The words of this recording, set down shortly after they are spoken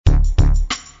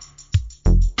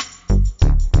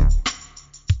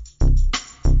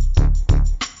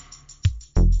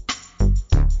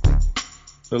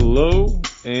Hello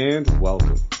and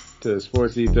welcome to the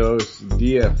Sports Ethos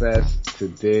DFS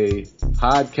Today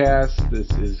podcast.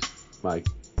 This is my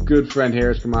good friend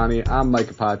Harris Kamani. I'm Mike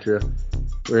Apatra.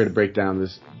 We're here to break down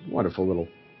this wonderful little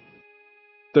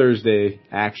Thursday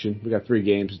action. We got 3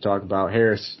 games to talk about.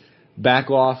 Harris back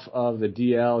off of the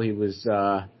DL. He was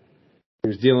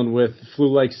dealing with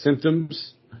flu-like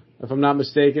symptoms, if I'm not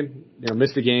mistaken.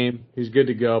 Missed the game. He's good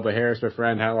to go. But Harris, my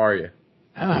friend, how are you?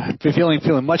 Feeling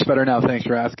much better now. Thanks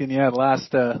for asking. Yeah,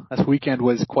 last weekend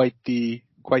was quite the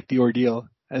ordeal.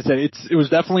 As I said, it was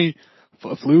definitely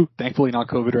a flu. Thankfully, not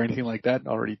COVID or anything like that.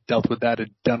 Already dealt with that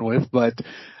and done with. But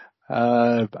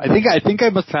I think I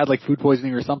must have had like food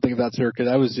poisoning or something of that sort,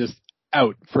 because I was just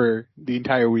out for the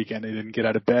entire weekend. I didn't get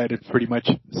out of bed. It pretty much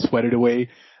sweated away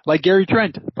like Gary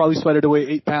Trent. Probably sweated away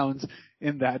 8 pounds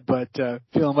in that. But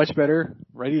feeling much better,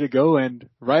 ready to go, and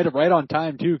right on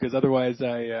time too, because otherwise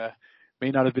I may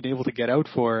not have been able to get out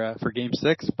for Game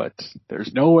 6, but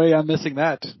there's no way I'm missing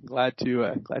that. Glad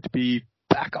to be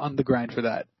back on the grind for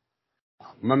that.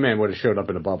 My man would have showed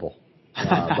up in a bubble.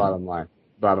 Bottom line.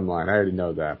 I already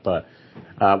know that. But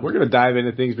we're going to dive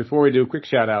into things. Before we do, quick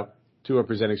shout out to our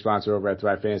presenting sponsor over at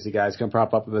Thrive Fantasy. Guys, come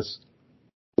prop up with us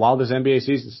while this NBA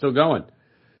season's still going.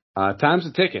 Time's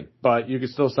a ticking, but you can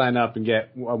still sign up and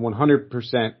get a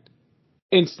 100%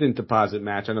 instant deposit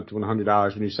match on up to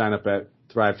 $100 when you sign up at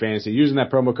Thrive Fantasy using that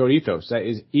promo code ETHOS. That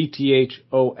is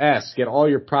ETHOS. Get all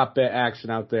your prop bet action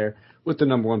out there with the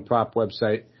 #1 prop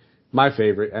website. My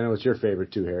favorite. I know it's your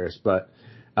favorite too, Harris, but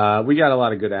we got a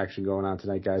lot of good action going on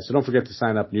tonight, guys. So don't forget to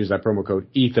sign up and use that promo code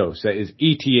ETHOS. That is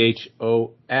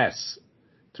ETHOS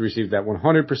to receive that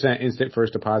 100% instant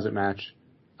first deposit match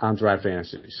on Thrive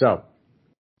Fantasy. So,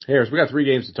 Harris, we got 3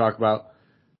 games to talk about.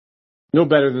 No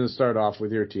better than to start off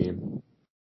with your team.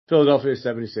 Philadelphia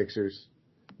 76ers.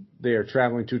 They are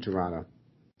traveling to Toronto,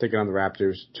 taking on the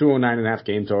Raptors. 209.5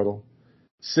 game total.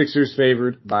 Sixers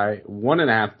favored by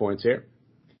 1.5 points here.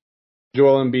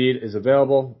 Joel Embiid is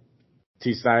available.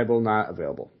 T. Thibault not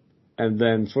available. And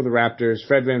then for the Raptors,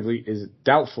 Fred VanVleet is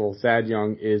doubtful. Thad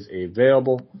Young is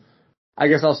available. I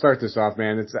guess I'll start this off,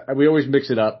 man. We always mix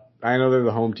it up. I know they're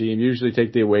the home team. Usually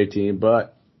take the away team,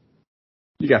 but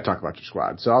you got to talk about your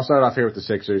squad. So I'll start off here with the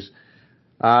Sixers.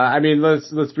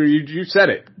 Let's be, you said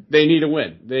it. They need a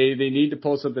win. They need to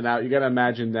pull something out. You got to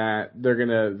imagine that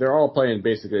they're all playing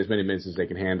basically as many minutes as they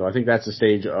can handle. I think that's the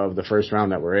stage of the first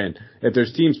round that we're in. If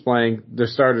there's teams playing, the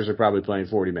starters are probably playing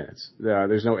 40 minutes.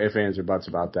 There's no ifs, ands, or buts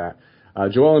about that.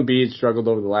 Joel Embiid struggled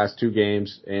over the last 2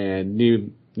 games, and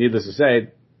needless to say,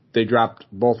 they dropped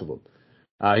both of them.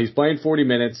 He's playing 40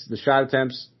 minutes. The shot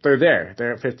attempts, they're there.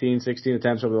 They're at 15, 16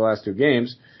 attempts over the last 2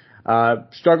 games.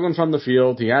 Struggling from the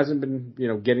field. He hasn't been,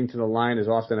 getting to the line as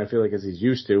often, I feel like, as he's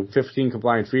used to. 15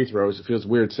 compliant free throws. It feels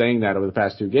weird saying that over the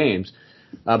past 2 games.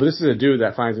 But this is a dude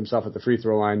that finds himself at the free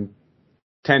throw line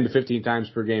 10 to 15 times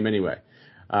per game anyway.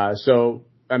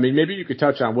 Maybe you could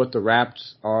touch on what the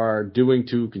Raps are doing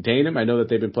to contain him. I know that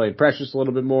they've been playing Precious a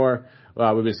little bit more.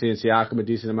 We've been seeing Siakam a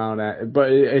decent amount of that.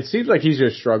 But it seems like he's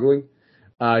just struggling.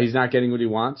 He's not getting what he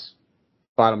wants,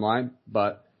 bottom line.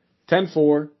 But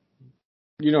 10-4.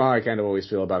 You know how I kind of always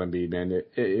feel about Embiid, man.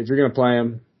 If you're going to play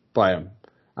him, play him.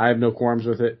 I have no qualms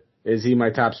with it. Is he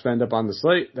my top spend up on the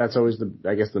slate? That's always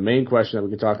the main question that we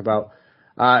can talk about.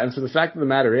 And for the fact of the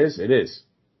matter is, it is.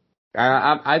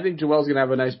 I think Joel's going to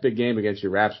have a nice big game against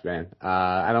your Raps, man.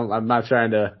 I'm not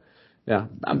trying to, I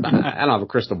don't have a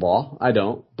crystal ball. I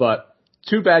don't. But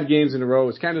 2 bad games in a row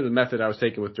is kind of the method I was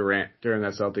taking with Durant during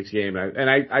that Celtics game. And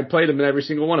I played him in every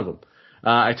single one of them.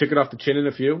 I took it off the chin in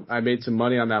a few. I made some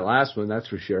money on that last one, that's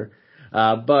for sure.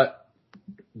 But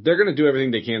they're going to do everything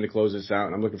they can to close this out,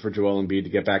 and I'm looking for Joel Embiid to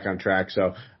get back on track.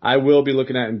 So I will be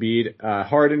looking at Embiid.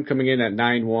 Harden coming in at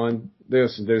 9-1.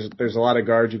 There's a lot of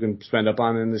guards you can spend up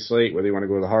on in this slate, whether you want to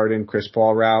go the Harden, Chris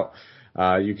Paul route.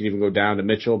 You can even go down to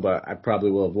Mitchell, but I probably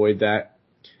will avoid that.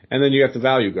 And then you got the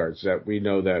value guards that we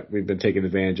know that we've been taking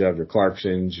advantage of, your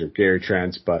Clarksons, your Gary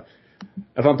Trents, but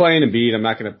if I'm playing Embiid, I'm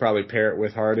not going to probably pair it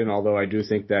with Harden, although I do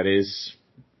think that is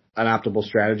an optimal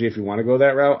strategy if you want to go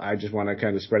that route. I just want to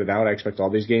kind of spread it out. I expect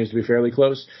all these games to be fairly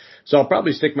close. So I'll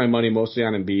probably stick my money mostly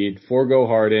on Embiid, forego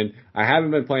Harden. I haven't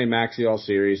been playing Maxey all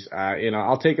series.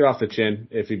 I'll take it off the chin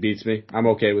if he beats me. I'm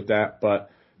okay with that.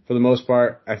 But for the most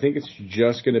part, I think it's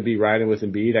just going to be riding with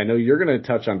Embiid. I know you're going to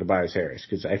touch on Tobias Harris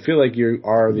because I feel like you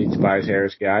are the Tobias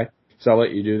Harris guy. So I'll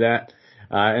let you do that.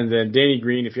 And then Danny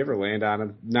Green, if you ever land on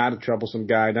him, not a troublesome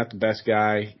guy, not the best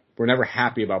guy. We're never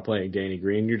happy about playing Danny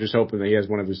Green. You're just hoping that he has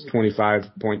one of his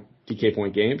 25-point DK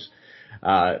point games.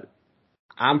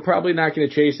 I'm probably not going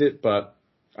to chase it, but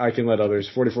I can let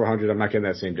others. 4,400, I'm not getting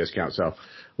that same discount. So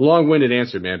long-winded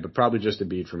answer, man, but probably just a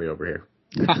beat for me over here.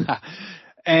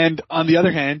 And on the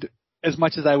other hand, as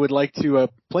much as I would like to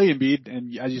play Embiid,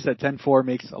 and as you said, 10-4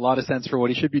 makes a lot of sense for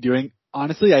what he should be doing,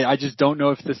 honestly, I just don't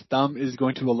know if this thumb is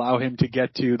going to allow him to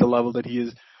get to the level that he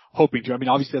is hoping to. I mean,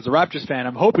 obviously, as a Raptors fan,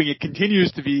 I'm hoping it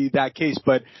continues to be that case,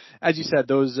 but as you said,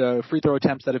 those free throw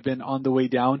attempts that have been on the way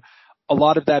down, a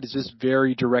lot of that is just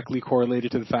very directly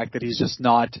correlated to the fact that he's just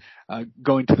not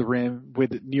going to the rim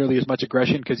with nearly as much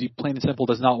aggression because he plain and simple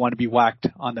does not want to be whacked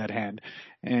on that hand.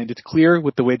 And it's clear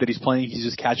with the way that he's playing, he's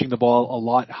just catching the ball a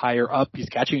lot higher up. He's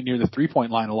catching it near the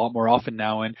 3-point line a lot more often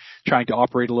now and trying to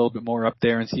operate a little bit more up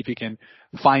there and see if he can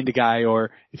find a guy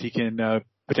or if he can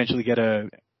potentially get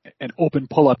an open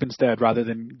pull-up instead rather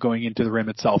than going into the rim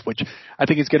itself, which I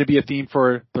think is going to be a theme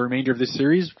for the remainder of this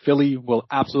series. Philly will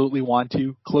absolutely want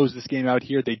to close this game out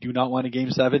here. They do not want a Game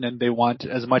 7, and they want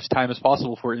as much time as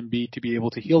possible for Embiid to be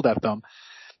able to heal that thumb.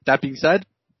 That being said,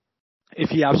 if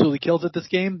he absolutely kills it this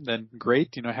game, then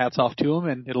great, hats off to him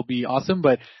and it'll be awesome.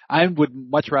 But I would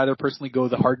much rather personally go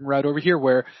the Harden route over here,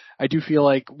 where I do feel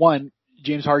like, one,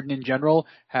 James Harden in general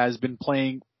has been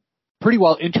playing pretty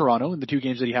well in Toronto in the 2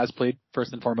 games that he has played,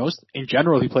 first and foremost. In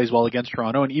general, he plays well against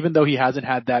Toronto, and even though he hasn't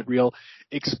had that real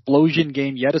explosion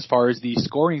game yet as far as the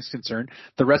scoring is concerned,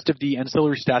 the rest of the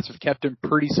ancillary stats have kept him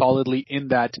pretty solidly in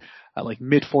that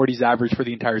mid-40s average for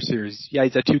the entire series. Yeah,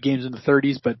 he's at 2 games in the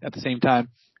 30s, but at the same time,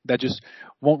 that just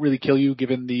won't really kill you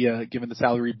given the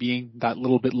salary being that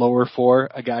little bit lower for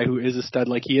a guy who is a stud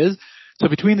like he is. So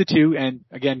between the two, and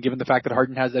again, given the fact that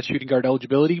Harden has that shooting guard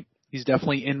eligibility, he's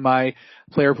definitely in my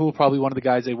player pool, probably one of the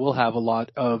guys I will have a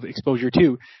lot of exposure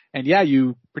to. And yeah,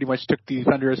 you pretty much took the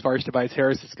thunder as far as Tobias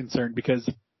Harris is concerned, because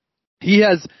he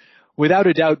has without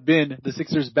a doubt been the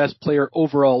Sixers' best player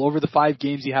overall. Over the 5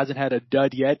 games, he hasn't had a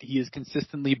dud yet. He has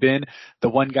consistently been the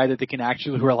one guy that they can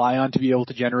actually rely on to be able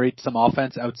to generate some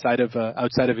offense outside of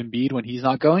Embiid when he's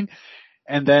not going.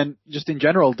 And then just in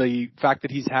general, the fact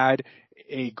that he's had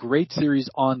a great series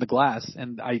on the glass,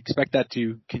 and I expect that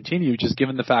to continue, just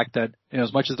given the fact that,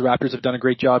 as much as the Raptors have done a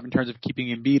great job in terms of keeping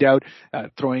Embiid out,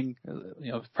 throwing,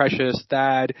 Precious,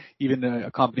 Thad, even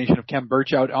a combination of Khem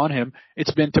Birch out on him,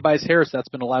 it's been Tobias Harris that's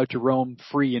been allowed to roam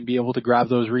free and be able to grab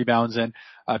those rebounds and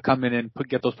come in and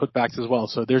get those putbacks as well.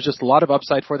 So there's just a lot of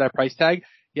upside for that price tag.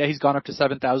 Yeah, he's gone up to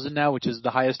 7,000 now, which is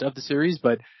the highest of the series,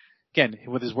 but again,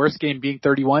 with his worst game being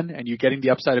 31 and you getting the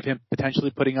upside of him potentially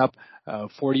putting up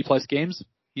 40 plus games,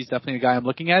 he's definitely a guy I'm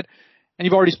looking at. And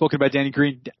you've already spoken about Danny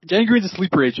Green. Danny Green's a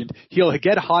sleeper agent. He'll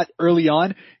get hot early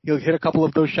on. He'll hit a couple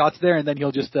of those shots there, and then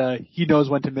he'll just he knows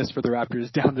when to miss for the Raptors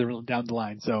down the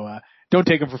line. So don't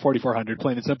take him for 4,400.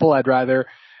 Plain and simple. I'd rather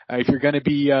if you're going to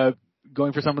be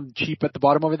going for someone cheap at the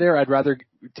bottom over there, I'd rather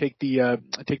take the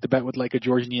bet with like a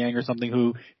George Niang or something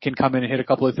who can come in and hit a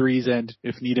couple of threes, and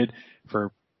if needed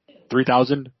for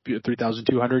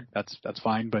 3,200, that's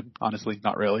fine, but honestly,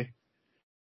 not really.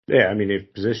 Yeah, I mean,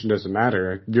 if position doesn't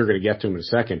matter, you're going to get to him in a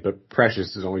second, but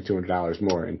Precious is only $200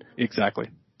 more. And exactly.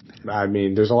 I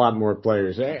mean, there's a lot more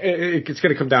players. It's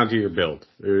going to come down to your build,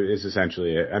 is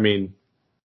essentially it. I mean,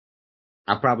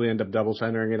 I'll probably end up double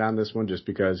centering it on this one just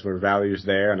because where value's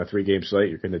there on a 3-game slate,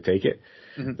 you're going to take it.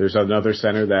 Mm-hmm. There's another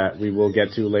center that we will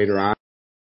get to later on.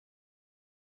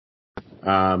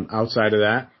 Outside of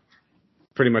that,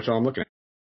 pretty much all I'm looking at.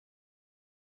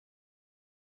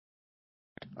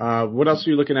 What else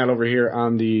are you looking at over here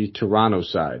on the Toronto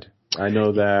side? I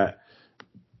know that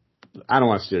I don't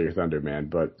want to steal your thunder, man,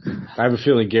 but I have a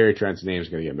feeling Gary Trent's name is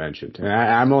going to get mentioned. And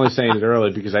I'm only saying it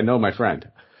early because I know my friend.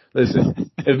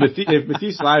 Listen, if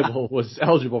Matisse Thybulle was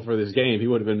eligible for this game, he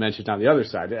would have been mentioned on the other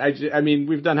side. I mean,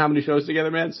 we've done how many shows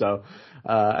together, man? So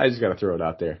I just got to throw it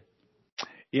out there.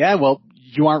 Yeah, well,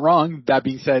 you aren't wrong. That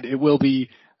being said, it will be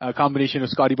a combination of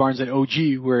Scotty Barnes and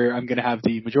OG where I'm going to have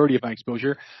the majority of my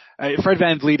exposure. Fred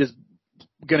VanVleet is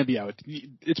going to be out.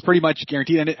 It's pretty much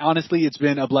guaranteed. And honestly, it's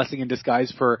been a blessing in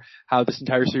disguise for how this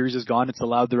entire series has gone. It's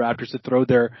allowed the Raptors to throw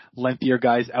their lengthier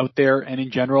guys out there. And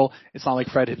in general, it's not like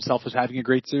Fred himself was having a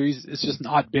great series. It's just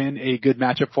not been a good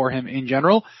matchup for him in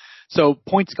general. So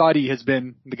Point Scotty has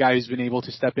been the guy who's been able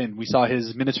to step in. We saw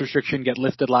his minutes restriction get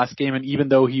lifted last game. And even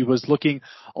though he was looking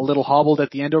a little hobbled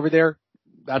at the end over there,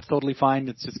 that's totally fine.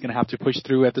 It's just going to have to push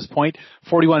through at this point.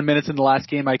 41 minutes in the last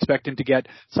game. I expect him to get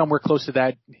somewhere close to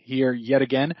that here yet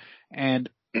again and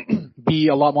be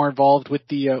a lot more involved with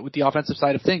the offensive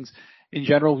side of things. In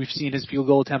general, we've seen his field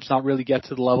goal attempts not really get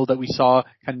to the level that we saw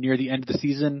kind of near the end of the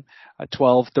season.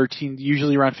 12, 13,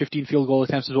 usually around 15 field goal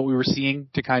attempts is what we were seeing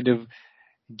to kind of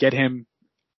get him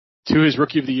to his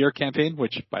Rookie of the Year campaign,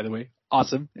 which, by the way,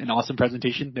 an awesome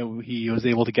presentation. He was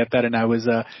able to get that, and I was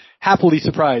happily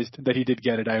surprised that he did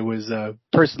get it. I was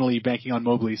personally banking on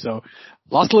Mobley, so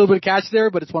lost a little bit of cash there,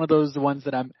 but it's one of those the ones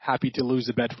that I'm happy to lose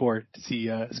a bet for to see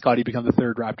Scotty become the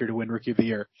third Raptor to win Rookie of the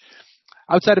Year.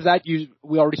 Outside of that,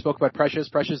 we already spoke about Precious.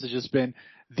 Precious has just been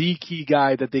the key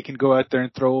guy that they can go out there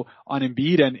and throw on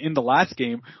Embiid, and in the last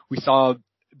game, we saw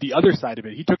the other side of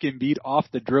it. He took Embiid off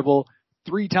the dribble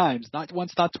 3 times, not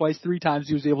once, not twice, 3 times.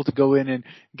 He was able to go in and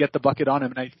get the bucket on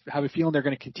him. And I have a feeling they're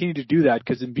going to continue to do that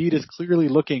because Embiid is clearly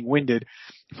looking winded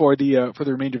for the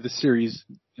remainder of the series.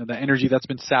 You know, the energy that's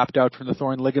been sapped out from the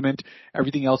thorn ligament,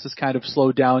 everything else is kind of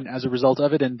slowed down as a result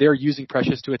of it. And they're using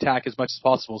Precious to attack as much as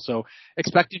possible. So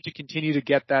expect him to continue to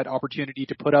get that opportunity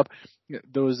to put up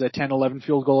those 10, 11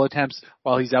 field goal attempts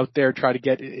while he's out there, try to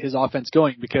get his offense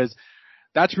going, because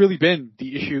that's really been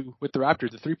the issue with the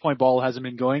Raptors. The 3-point ball hasn't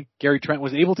been going. Gary Trent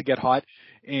was able to get hot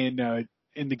in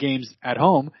the games at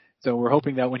home. So we're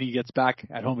hoping that when he gets back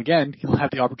at home again, he'll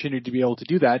have the opportunity to be able to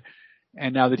do that.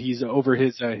 And now that he's over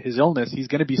his illness, he's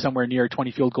going to be somewhere near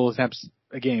 20 field goal attempts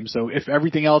a game. So if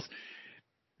everything else,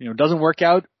 doesn't work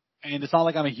out, and it's not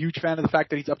like I'm a huge fan of the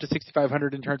fact that he's up to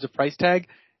 6,500 in terms of price tag,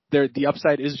 the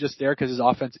upside is just there because his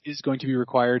offense is going to be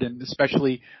required, and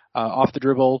especially off the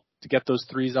dribble to get those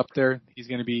threes up there, he's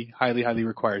going to be highly, highly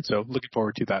required. So looking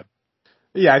forward to that.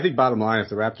 Yeah, I think bottom line, if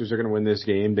the Raptors are going to win this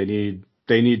game,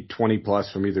 they need 20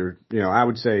 plus from either, I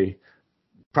would say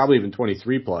probably even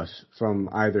 23 plus from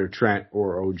either Trent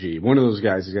or OG. One of those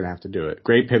guys is going to have to do it.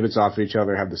 Great pivots off of each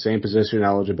other, have the same position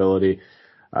eligibility.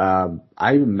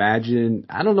 I imagine,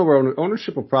 I don't know where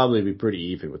ownership will probably be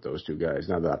pretty even with those two guys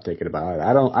now that I'm thinking about it.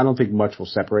 I don't think much will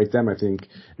separate them. I think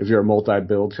if you're a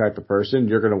multi-build type of person,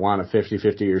 you're going to want a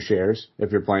 50-50 your shares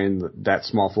if you're playing that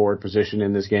small forward position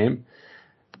in this game.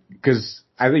 Because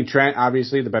I think Trent,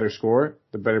 obviously, the better scorer,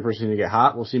 the better person to get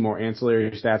hot. We'll see more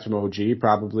ancillary stats from OG,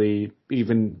 probably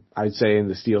even, I'd say, in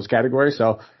the steals category.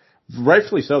 So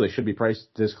rightfully so, they should be priced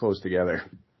this close together.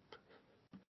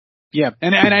 Yeah,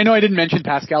 and I know I didn't mention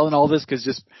Pascal in all this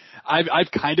because I've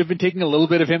kind of been taking a little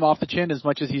bit of him off the chin as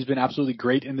much as he's been absolutely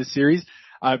great in this series.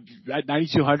 At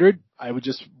 9,200, I would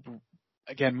just,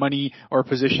 again, money or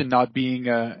position not being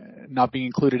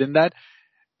included in that.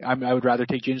 I would rather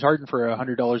take James Harden for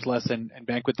 $100 less and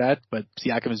bank with that. But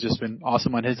Siakam has just been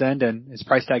awesome on his end, and his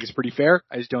price tag is pretty fair.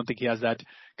 I just don't think he has that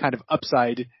kind of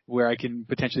upside where I can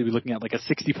potentially be looking at like a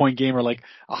 60-point game or like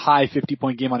a high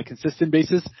 50-point game on a consistent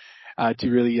basis.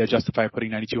 To really justify putting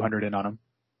 9,200 in on him.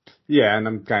 Yeah, and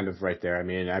I'm kind of right there. I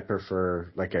mean, I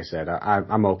prefer, like I said,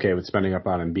 I'm okay with spending up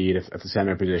on Embiid at the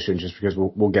center position just because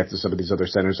we'll get to some of these other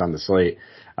centers on the slate.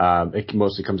 It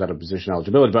mostly comes out of position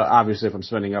eligibility, but obviously if I'm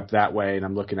spending up that way and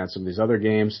I'm looking at some of these other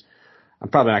games, I'm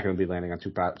probably not going to be landing on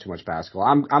too much Pascal.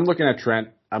 I'm looking at Trent.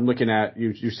 I'm looking at,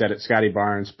 you said it, Scotty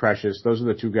Barnes, Precious. Those are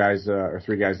the 2 guys, or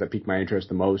 3 guys that pique my interest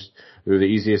the most. They're the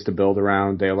easiest to build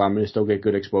around. They allow me to still get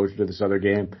good exposure to this other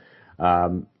game.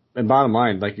 And bottom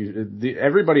line, like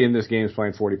everybody in this game is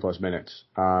playing 40 plus minutes.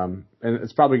 And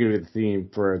it's probably going to be the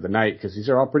theme for the night because these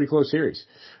are all pretty close series.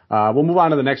 We'll move on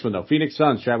to the next one though. Phoenix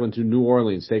Suns traveling to New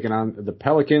Orleans, taking on the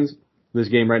Pelicans. This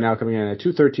game right now coming in at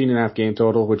 213.5 game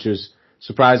total, which is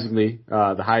surprisingly,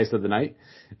 the highest of the night.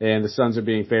 And the Suns are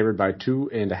being favored by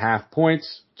 2.5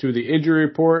 points. To the injury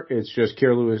report, it's just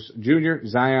Kira Lewis Jr.,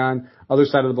 Zion, other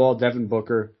side of the ball, Devin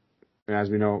Booker. And as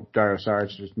we know, Dario Saric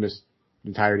just missed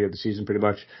entirety of the season pretty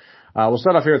much. We'll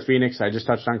start off here with Phoenix. I just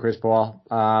touched on Chris Paul.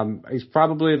 He's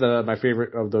probably my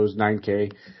favorite of those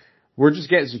 9K. We're just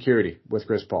getting security with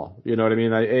Chris Paul. You know what I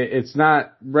mean? It's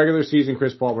not regular season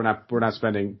Chris Paul. We're not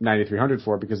spending 9,300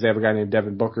 for because they have a guy named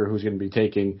Devin Booker who's going to be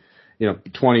taking,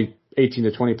 18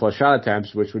 to 20 plus shot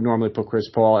attempts, which would normally put Chris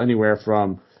Paul anywhere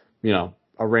from,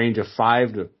 a range of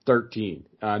 5 to 13.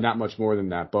 Not much more than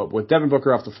that. But with Devin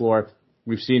Booker off the floor,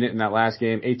 we've seen it in that last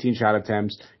game, 18 shot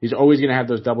attempts. He's always going to have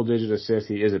those double-digit assists.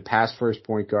 He is a pass-first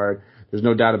point guard. There's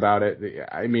no doubt about it.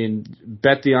 I mean,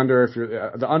 bet the under. If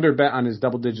you're the under bet on his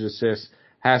double-digit assists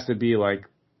has to be like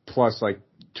plus like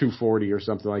 240 or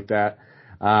something like that.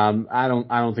 I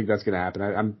don't think that's going to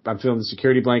happen. I'm feeling the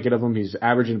security blanket of him. He's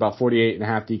averaging about 48.5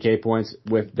 DK points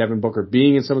with Devin Booker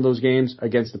being in some of those games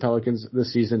against the Pelicans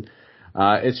this season.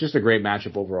 It's just a great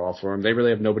matchup overall for him. They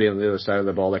really have nobody on the other side of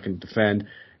the ball that can defend.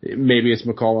 Maybe it's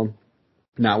McCollum.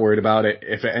 Not worried about it.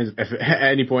 If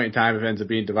at any point in time, if it ends up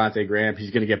being Devontae Graham, he's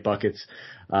going to get buckets.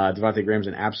 Devontae Graham's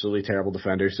an absolutely terrible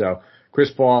defender. So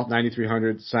Chris Paul,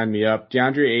 9,300, sign me up.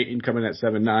 DeAndre Ayton coming at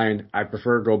 7.9. I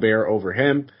prefer Gobert over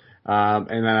him.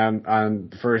 And then on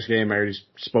the first game, I already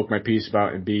spoke my piece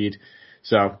about Embiid.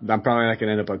 So I'm probably not going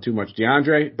to end up on too much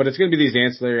DeAndre, but it's going to be these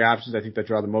ancillary options I think that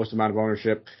draw the most amount of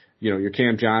ownership. Your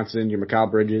Cam Johnson, your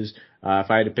Mikal Bridges,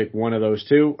 If I had to pick one of those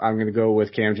two, I'm going to go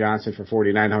with Cam Johnson for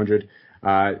 4,900.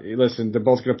 Listen, they're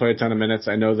both going to play a ton of minutes.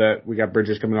 I know that we got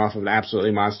Bridges coming off of an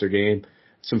absolutely monster game.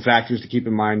 Some factors to keep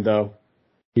in mind, though.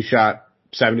 He shot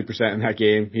 70% in that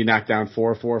game. He knocked down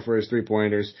 4-4 for his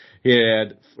three-pointers.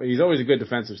 He's always a good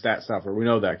defensive stat stuffer. We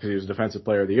know that because he was a Defensive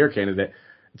Player of the Year candidate.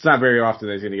 It's not very often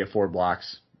that he's going to get 4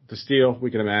 blocks. To steal,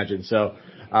 we can imagine. So,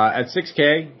 at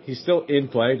 6K, he's still in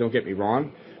play, don't get me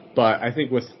wrong. But I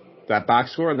think with that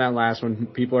box score and that last one,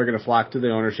 people are going to flock to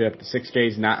the ownership. The 6K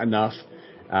is not enough.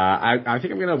 I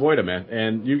think I'm going to avoid him, man.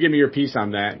 And you give me your piece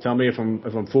on that. Tell me if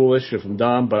I'm foolish, if I'm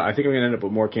dumb, but I think I'm going to end up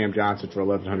with more Cam Johnson for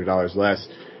 $1,100 less.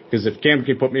 Because if Cam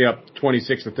can put me up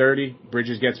 26 to 30,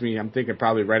 Bridges gets me, I'm thinking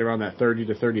probably right around that 30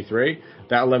 to 33.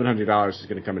 That $1,100 is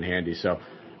going to come in handy. So,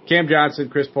 Cam Johnson,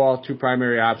 Chris Paul, two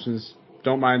primary options.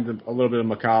 Don't mind a little bit of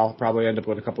McCall. Probably end up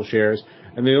with a couple shares.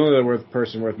 And the only other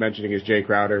person worth mentioning is Jay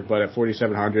Crowder. But at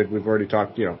 4,700, we've already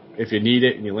talked, if you need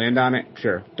it and you land on it,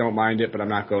 sure, don't mind it, but I'm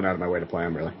not going out of my way to play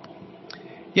him, really.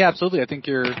 Yeah, absolutely. I think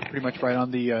you're pretty much right on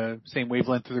the same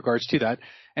wavelength with regards to that.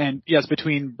 And yes,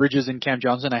 between Bridges and Cam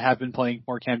Johnson, I have been playing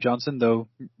more Cam Johnson, though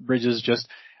Bridges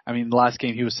the last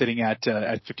game he was sitting at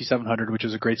 5,700, which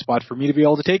was a great spot for me to be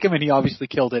able to take him, and he obviously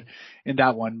killed it in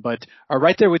that one. But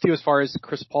right there with you as far as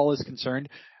Chris Paul is concerned.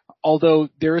 Although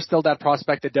there is still that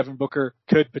prospect that Devin Booker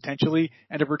could potentially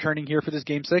end up returning here for this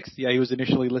Game 6. Yeah, he was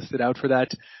initially listed out for that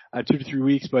 2 to 3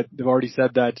 weeks, but they've already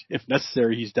said that if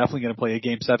necessary, he's definitely going to play a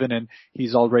Game 7, and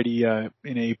he's already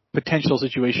in a potential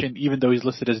situation, even though he's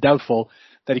listed as doubtful,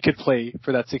 that he could play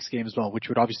for that 6th game as well, which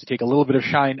would obviously take a little bit of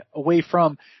shine away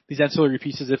from these ancillary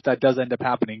pieces if that does end up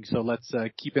happening. So let's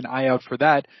keep an eye out for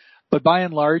that. But by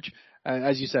and large,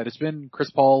 as you said, it's been Chris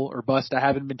Paul or bust. I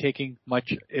haven't been taking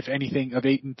much, if anything, of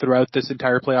Ayton throughout this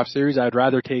entire playoff series. I'd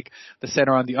rather take the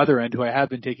center on the other end, who I have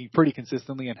been taking pretty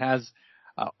consistently and has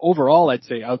overall, I'd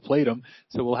say, outplayed him.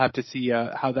 So we'll have to see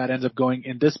how that ends up going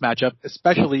in this matchup,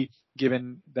 especially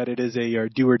given that it is a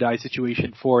do-or-die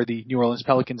situation for the New Orleans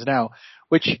Pelicans now,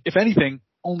 which, if anything,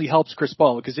 only helps Chris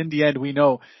Paul, because in the end we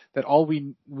know that all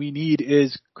we need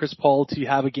is Chris Paul to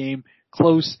have a game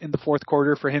close in the fourth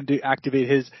quarter for him to activate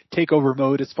his takeover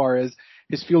mode as far as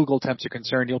his field goal attempts are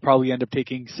concerned. He'll probably end up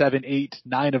taking 7, 8,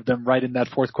 9 of them right in that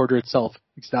fourth quarter itself,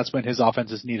 because that's when his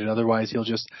offense is needed. Otherwise, he'll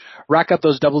just rack up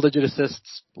those double-digit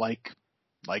assists like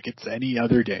it's any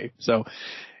other day. So,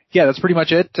 yeah, that's pretty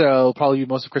much it. It'll probably be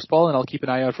most of Chris Paul, and I'll keep an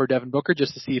eye out for Devin Booker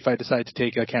just to see if I decide to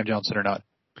take Cam Johnson or not.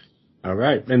 All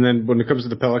right. And then when it comes to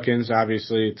the Pelicans,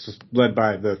 obviously it's led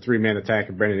by the three-man attack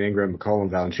of Brandon Ingram, McCollum,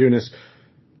 Valanciunas.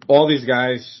 All these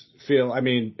guys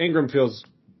Ingram feels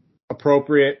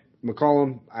appropriate.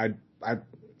 McCollum, I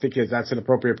think that's an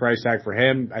appropriate price tag for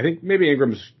him. I think maybe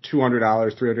Ingram's $200,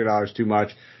 $300 too much.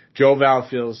 Joe Val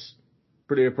feels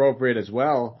pretty appropriate as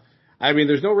well.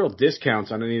 There's no real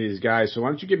discounts on any of these guys. So why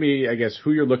don't you give me, I guess,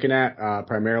 who you're looking at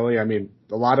primarily?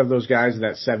 A lot of those guys are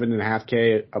that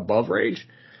 7.5K above range.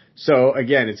 So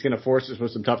again, it's going to force us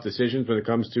with some tough decisions when it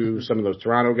comes to some of those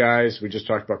Toronto guys. We just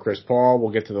talked about Chris Paul.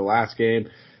 We'll get to the last game.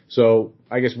 So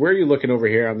I guess where are you looking over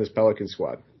here on this Pelican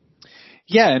squad?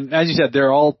 Yeah, and as you said,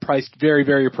 they're all priced very,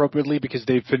 very appropriately because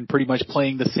they've been pretty much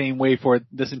playing the same way for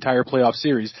this entire playoff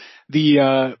series.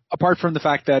 Apart from the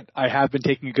fact that I have been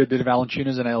taking a good bit of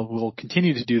Valanciunas, and I will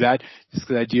continue to do that, just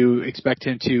because I do expect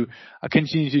him to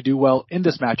continue to do well in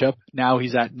this matchup. Now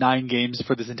he's at 9 games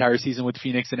for this entire season with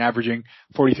Phoenix and averaging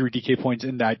 43 DK points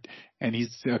in that, and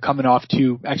he's coming off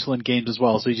 2 excellent games as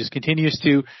well. So he just continues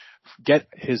to get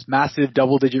his massive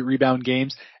double-digit rebound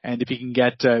games, and if he can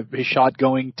get his shot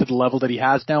going to the level that he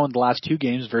has now in the last 2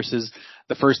 games versus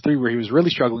the first 3 where he was really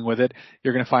struggling with it,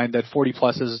 you're going to find that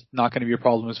 40-plus is not going to be a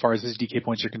problem as far as his DK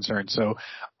points are concerned. So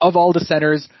of all the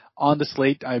centers on the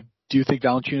slate, I do think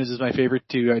Valanciunas is my favorite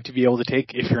to be able to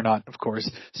take, if you're not, of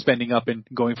course, spending up and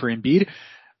going for Embiid.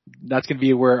 That's going to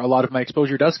be where a lot of my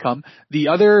exposure does come. The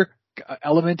other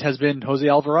element has been Jose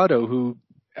Alvarado, who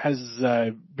has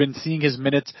been seeing his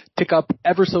minutes tick up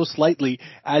ever so slightly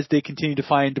as they continue to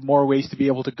find more ways to be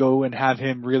able to go and have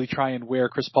him really try and wear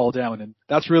Chris Paul down. And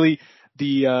that's really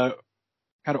the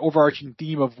kind of overarching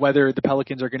theme of whether the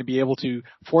Pelicans are going to be able to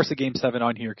force a Game 7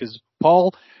 on here, because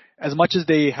Paul, as much as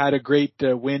they had a great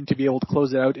win to be able to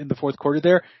close it out in the fourth quarter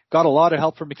there, got a lot of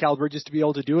help from Mikal Bridges to be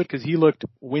able to do it, because he looked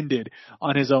winded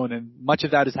on his own. And much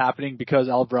of that is happening because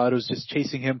Alvarado's just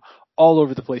chasing him all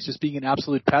over the place, just being an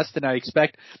absolute pest. And I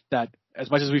expect that as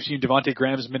much as we've seen Devontae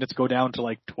Graham's minutes go down to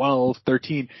like 12,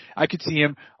 13, I could see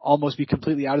him almost be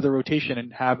completely out of the rotation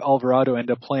and have Alvarado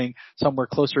end up playing somewhere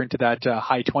closer into that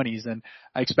high 20s. And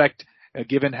I expect,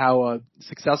 given how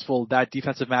successful that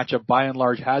defensive matchup by and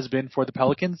large has been for the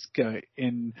Pelicans,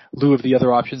 in lieu of the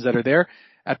other options that are there,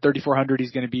 at 3,400,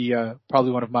 he's going to be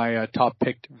probably one of my top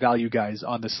picked value guys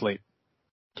on the slate.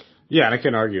 Yeah, and I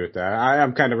can't argue with that.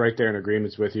 I'm kind of right there in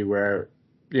agreements with you where,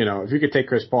 if you could take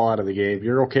Chris Paul out of the game,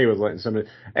 you're okay with letting somebody,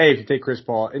 if you take Chris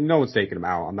Paul, and no one's taking him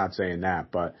out, I'm not saying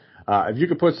that, but if you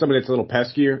could put somebody that's a little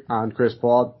peskier on Chris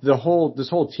Paul, this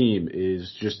whole team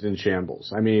is just in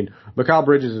shambles. I mean, Mikal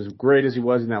Bridges, as great as he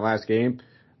was in that last game,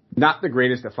 not the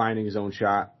greatest at finding his own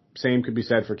shot. Same could be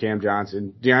said for Cam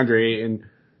Johnson. DeAndre Ayton,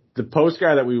 the post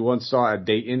guy that we once saw at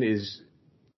Dayton is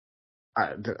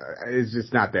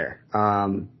just not there.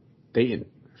 Dayton.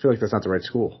 I feel like that's not the right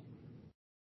school.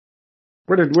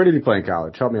 Where did he play in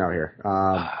college? Help me out here.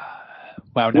 Wow,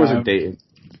 it wasn't Dayton.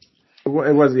 It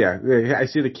was, yeah. I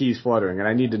see the keys fluttering, and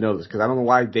I need to know this because I don't know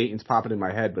why Dayton's popping in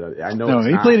my head, but I know. No,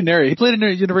 he played in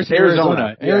University of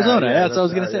Arizona. Arizona. Yeah, that's what I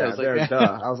was gonna say.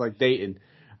 I was like Dayton.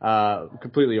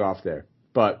 Completely off there,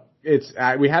 but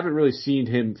we haven't really seen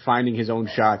him finding his own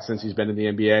shots since he's been in the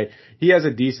NBA. He has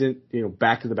a decent,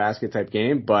 back to the basket type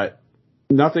game, but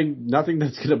nothing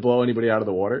that's going to blow anybody out of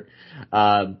the water.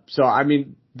 So I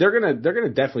mean, they're going to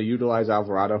definitely utilize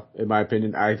Alvarado, in my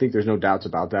opinion. I think there's no doubts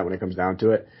about that when it comes down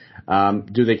to it.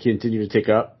 Do they continue to tick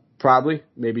up? Probably,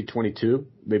 maybe 22,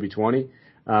 maybe 20.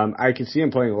 I can see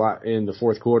him playing a lot in the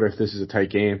fourth quarter if this is a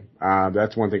tight game.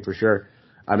 That's one thing for sure.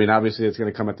 I mean, obviously it's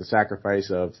going to come at the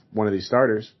sacrifice of one of these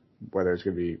starters, whether it's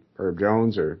going to be Herb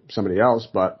Jones or somebody else,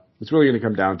 but it's really going to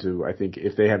come down to, I think,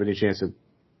 if they have any chance of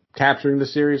capturing the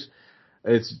series,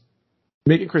 it's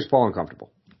making Chris Paul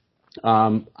uncomfortable.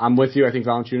 I'm with you. I think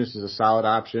Valanciunas is a solid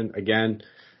option. Again,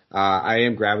 I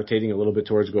am gravitating a little bit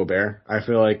towards Gobert. I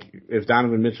feel like if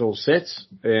Donovan Mitchell sits,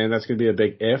 and that's going to be a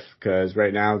big if, because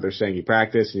right now they're saying he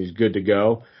practiced and he's good to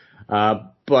go.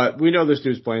 But we know this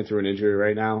dude's playing through an injury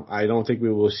right now. I don't think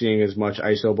we will be seeing as much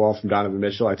ISO ball from Donovan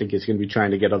Mitchell. I think it's going to be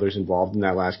trying to get others involved in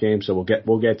that last game. So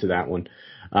we'll get to that one.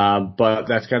 But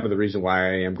that's kind of the reason why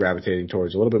I am gravitating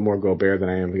towards a little bit more Gobert than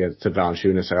I am to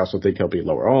Valanciunas. I also think he'll be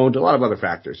lower owned. A lot of other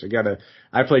factors.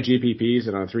 I play GPPs,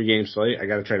 and on a 3-game slate, I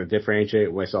gotta try to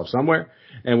differentiate myself somewhere.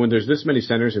 And when there's this many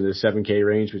centers in this 7K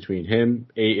range between him,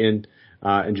 Ayton,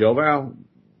 and Joval,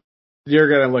 you're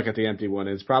gonna look at the empty one.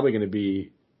 And it's probably gonna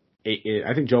be,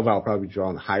 I think Joval will probably be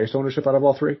drawing the highest ownership out of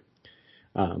all three.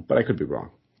 But I could be wrong.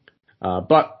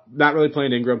 But not really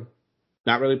playing Ingram.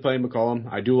 Not really playing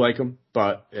McCollum. I do like him,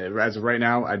 but as of right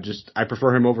now, I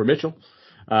prefer him over Mitchell.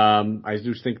 I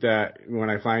do think that when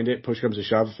I find it, push comes to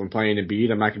shove, if I'm playing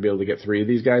Embiid, I'm not going to be able to get 3 of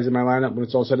these guys in my lineup when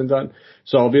it's all said and done.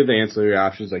 So I'll be the ancillary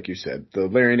options, like you said. The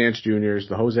Larry Nance Jr.'s,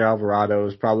 the Jose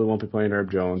Alvarados, probably won't be playing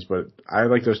Herb Jones, but I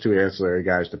like those 2 ancillary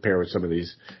guys to pair with some of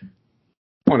these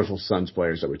wonderful Suns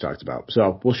players that we talked about.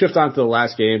 So we'll shift on to the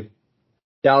last game.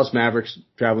 Dallas Mavericks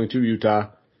traveling to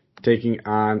Utah, taking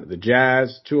on the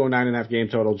Jazz. 209.5 game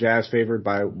total. Jazz favored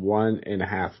by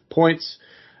 1.5 points.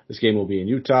 This game will be in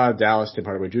Utah. Dallas, Tim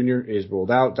Hardaway Jr. is ruled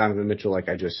out. Donovan Mitchell, like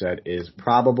I just said, is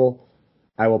probable.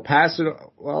 I will pass it.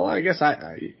 Well, I guess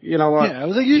you know what? Yeah, I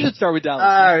was like, you should start with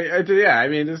Dallas. Yeah, I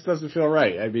mean, this doesn't feel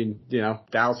right. I mean,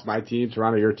 Dallas, my team,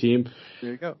 Toronto, your team.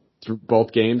 There you go. Through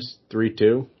both games,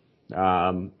 3-2.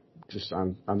 Just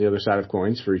on the other side of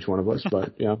coins for each one of us,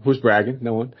 but who's bragging?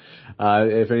 No one.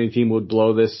 If any team would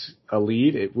blow this a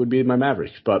lead, it would be my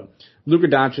Mavericks. But Luka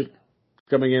Doncic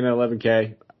coming in at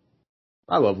 11K.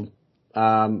 I love him.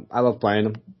 I love playing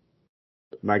him.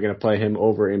 Am I going to play him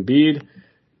over Embiid?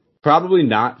 Probably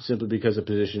not, simply because of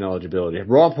position eligibility.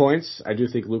 Raw points, I do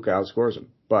think Luka outscores him.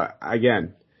 But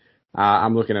again,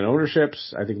 I'm looking at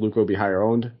ownerships. I think Luka will be higher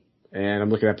owned. And I'm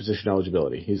looking at position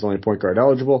eligibility. He's only point guard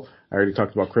eligible. I already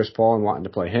talked about Chris Paul and wanting to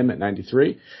play him at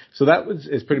 93. So that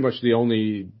is pretty much the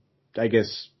only, I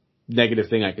guess, negative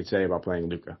thing I could say about playing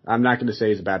Luka. I'm not going to say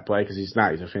he's a bad play because he's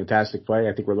not. He's a fantastic play.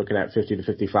 I think we're looking at 50 to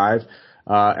 55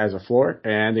 as a floor,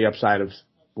 and the upside of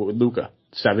Luka,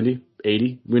 70,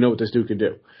 80. We know what this dude can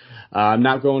do. I'm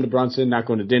not going to Brunson, not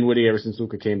going to Dinwiddie ever since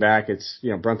Luka came back. It's,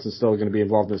 Brunson's still going to be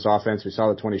involved in this offense. We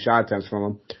saw the 20 shot attempts from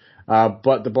him.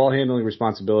 But the ball handling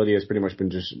responsibility has pretty much been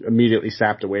just immediately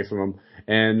sapped away from him.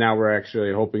 And now we're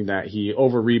actually hoping that he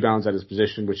over rebounds at his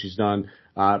position, which he's done,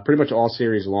 pretty much all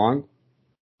series long.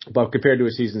 But compared to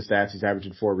his season stats, he's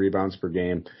averaging 4 rebounds per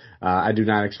game. I do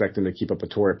not expect him to keep up a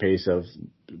torrid pace of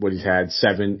what he's had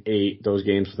 7, 8, those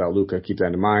games without Luka. Keep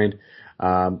that in mind.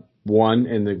 1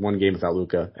 in the 1 game without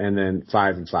Luka, and then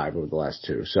 5 and 5 over the last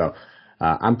 2. So,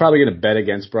 I'm probably going to bet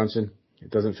against Brunson.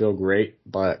 It doesn't feel great,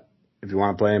 but if you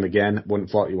want to play him again, wouldn't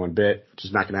fault you one bit.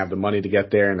 Just not going to have the money to get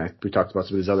there. And we talked about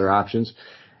some of these other options.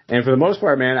 And for the most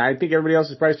part, man, I think everybody else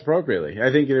is priced appropriately. I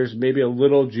think there's maybe a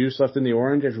little juice left in the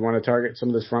orange if you want to target some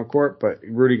of this front court, but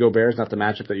Rudy Gobert is not the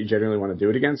matchup that you generally want to do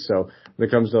it against. So when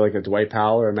it comes to like a Dwight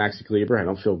Powell or a Maxi Kleber, I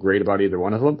don't feel great about either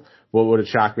one of them. What would it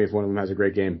shock me if one of them has a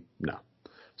great game? No.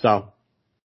 So,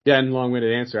 yeah, and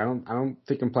long-winded answer. I don't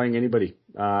think I'm playing anybody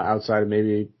outside of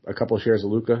maybe a couple of shares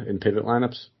of Luka in pivot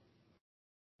lineups.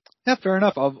 Yeah, fair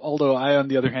enough. Although I, on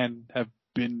the other hand, have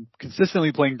been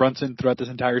consistently playing Brunson throughout this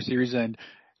entire series, and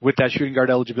with that shooting guard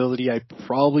eligibility, I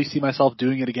probably see myself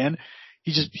doing it again.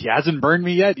 He hasn't burned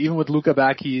me yet. Even with Luka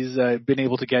back, he's been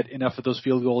able to get enough of those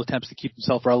field goal attempts to keep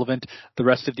himself relevant. The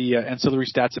rest of the ancillary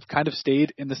stats have kind of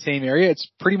stayed in the same area. It's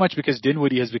pretty much because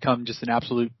Dinwiddie has become just an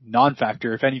absolute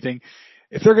non-factor. If anything,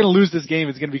 if they're going to lose this game,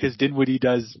 it's going to be because Dinwiddie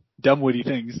does dumbwitty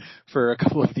things for a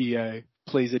couple of the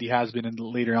plays that he has been in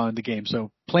later on in the game. So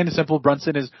plain and simple,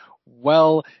 Brunson is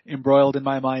well embroiled in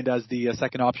my mind as the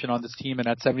second option on this team, and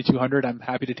at 7,200, I'm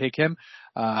happy to take him.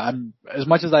 I'm as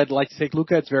much as I'd like to take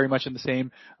Luka, it's very much in the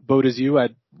same boat as you.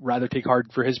 I'd rather take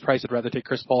Harden for his price. I'd rather take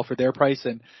Chris Paul for their price,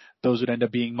 and those would end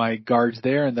up being my guards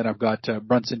there. And then I've got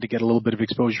Brunson to get a little bit of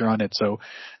exposure on it. So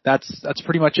that's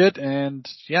pretty much it. And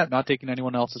yeah, not taking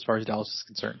anyone else as far as Dallas is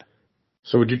concerned.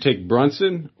 So would you take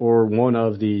Brunson or one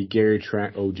of the Gary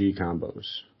Trent OG combos?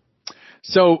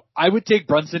 So I would take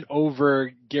Brunson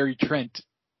over Gary Trent,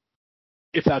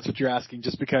 if that's what you're asking,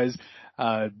 just because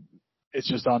it's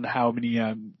just on how many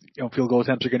field goal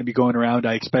attempts are going to be going around.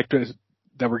 I expect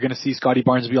that we're going to see Scotty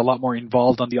Barnes be a lot more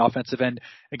involved on the offensive end.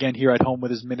 Again, here at home,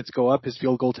 with his minutes go up, his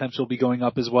field goal attempts will be going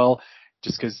up as well,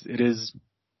 just because it is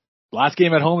last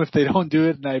game at home if they don't do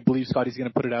it, and I believe Scotty's going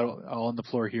to put it out all on the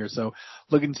floor here. So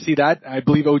looking to see that. I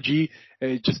believe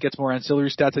OG just gets more ancillary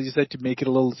stats, as you said, to make it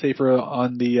a little safer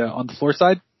on the floor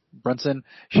side. Brunson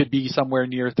should be somewhere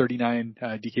near 39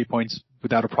 DK points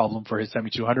without a problem for his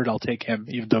 7,200. I'll take him,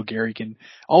 even though Gary can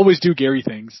always do Gary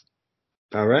things.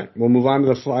 All right. We'll move on to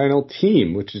the final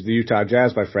team, which is the Utah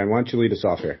Jazz, my friend. Why don't you lead us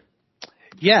off here?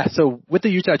 Yeah, so with the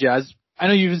Utah Jazz, I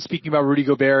know you've been speaking about Rudy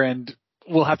Gobert, and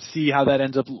we'll have to see how that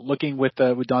ends up looking with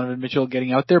Donovan Mitchell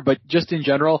getting out there. But just in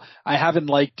general, I haven't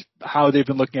liked how they've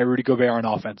been looking at Rudy Gobert on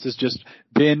offense. It's just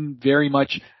been very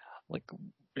much like,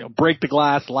 break the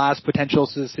glass, last potential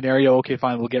scenario. Okay,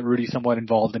 fine, we'll get Rudy somewhat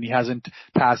involved. And he hasn't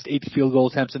passed 8 field goal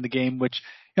attempts in the game, which,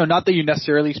 not that you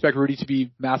necessarily expect Rudy to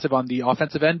be massive on the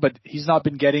offensive end, but he's not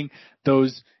been getting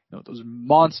those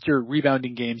monster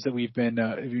rebounding games that we've kind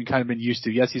of been used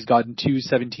to. Yes, he's gotten 2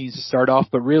 17s to start off,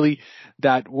 but really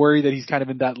that worry that he's kind of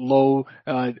in that low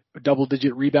double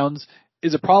digit rebounds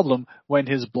is a problem when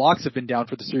his blocks have been down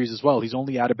for the series as well. He's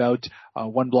only at about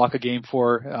 1 block a game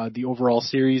for the overall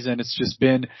series, and it's just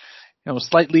been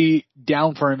slightly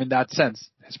down for him in that sense.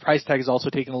 His price tag has also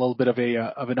taken a little bit of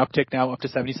an uptick now, up to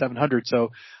 7,700.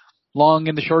 So long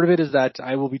and the short of it is that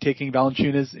I will be taking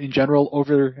Valanciunas in general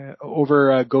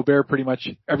over Gobert pretty much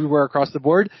everywhere across the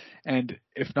board, and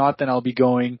if not, then I'll be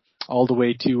going all the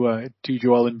way to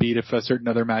Joel Embiid if certain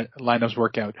other lineups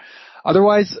work out.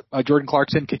 Otherwise, Jordan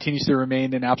Clarkson continues to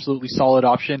remain an absolutely solid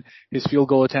option. His field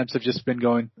goal attempts have just been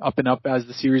going up and up as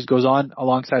the series goes on,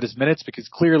 alongside his minutes, because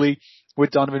clearly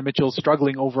with Donovan Mitchell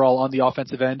struggling overall on the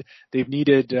offensive end, they've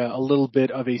needed a little bit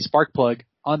of a spark plug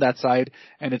on that side,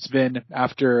 and it's been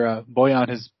after Bojan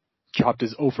has chopped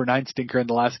his 0 for 9 stinker in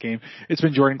the last game. It's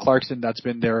been Jordan Clarkson that's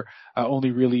been their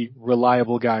only really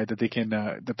reliable guy that they can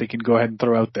go ahead and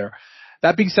throw out there.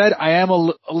 That being said, I am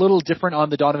a little different on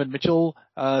the Donovan Mitchell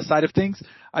side of things.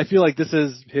 I feel like this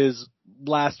is his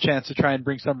last chance to try and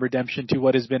bring some redemption to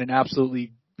what has been an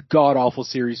absolutely god-awful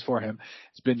series for him.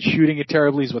 He's been shooting it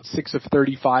terribly. He's 6 of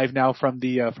 35 now from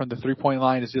the 3-point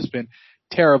line. It's just been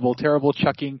terrible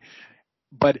chucking.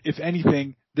 But if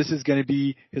anything, this is going to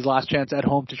be his last chance at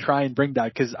home to try and bring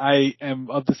that, because I am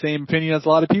of the same opinion as a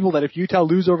lot of people that if Utah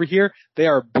lose over here, they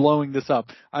are blowing this up.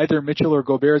 Either Mitchell or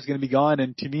Gobert is going to be gone,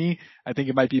 and to me, I think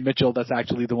it might be Mitchell that's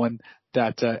actually the one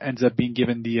that ends up being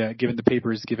given the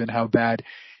papers, given how bad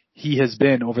he has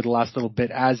been over the last little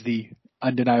bit as the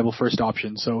undeniable first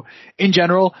option. So in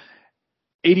general,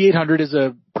 8,800 is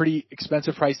a pretty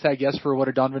expensive price tag, yes, for what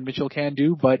a Donovan Mitchell can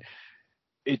do, but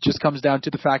it just comes down to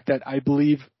the fact that I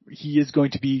believe he is going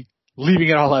to be leaving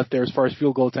it all out there as far as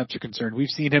field goal attempts are concerned. We've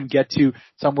seen him get to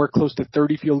somewhere close to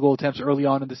 30 field goal attempts early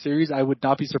on in the series. I would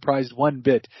not be surprised one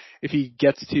bit if he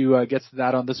gets to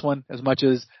that on this one. As much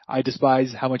as I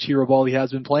despise how much hero ball he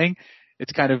has been playing,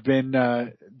 it's kind of been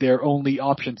their only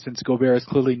option since Gobert is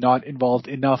clearly not involved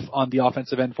enough on the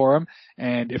offensive end for him.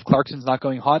 And if Clarkson's not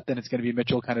going hot, then it's going to be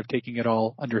Mitchell kind of taking it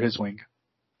all under his wing.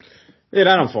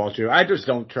 Yeah, I don't fault you. I just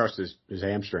don't trust his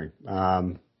hamstring.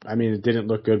 It didn't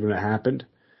look good when it happened.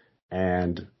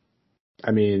 And,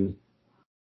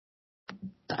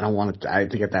 I don't want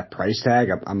to get that price tag.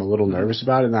 I'm a little nervous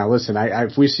about it. Now, listen,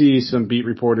 if we see some beat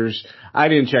reporters, I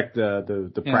didn't check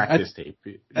the practice tape.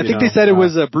 I think they said it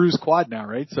was a bruised quad now,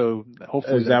 right? So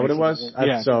hopefully is that what it was?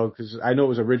 Yeah. Because I know it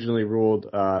was originally ruled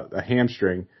a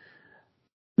hamstring.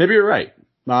 Maybe you're right.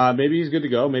 Maybe he's good to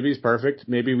go. Maybe he's perfect.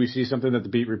 Maybe we see something that the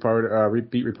beat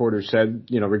reporter said,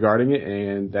 regarding it,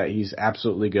 and that he's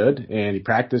absolutely good. And he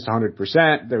practiced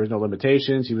 100%. There was no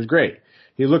limitations. He was great.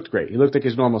 He looked great. He looked like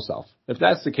his normal self. If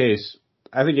that's the case,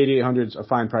 I think 8,800 is a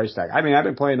fine price tag. I mean, I've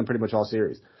been playing him pretty much all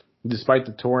series, despite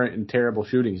the torrent and terrible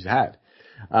shooting he's had.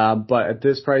 But at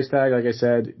this price tag, like I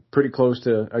said, pretty close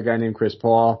to a guy named Chris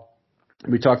Paul.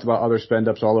 We talked about other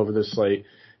spend-ups all over this slate.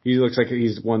 He looks like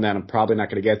he's one that I'm probably not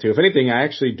going to get to. If anything, I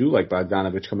actually do like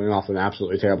Bogdanović coming off an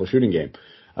absolutely terrible shooting game.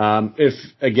 I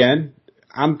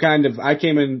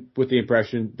came in with the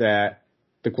impression that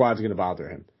the quad's going to bother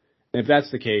him. And if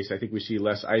that's the case, I think we see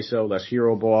less ISO, less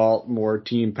hero ball, more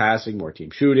team passing, more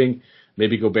team shooting.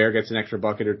 Maybe Gobert gets an extra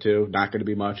bucket or two. Not going to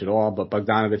be much at all, but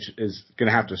Bogdanović is going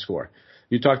to have to score.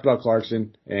 You talked about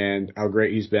Clarkson and how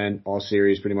great he's been all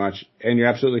series pretty much, and you're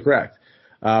absolutely correct.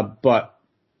 But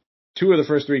 2 of the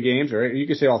first 3 games, or you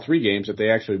could say all 3 games that they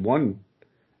actually won,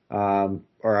 had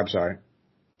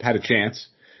a chance,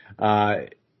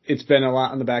 it's been a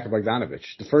lot on the back of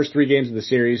Bogdanović. The first 3 games of the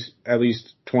series, at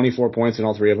least 24 points in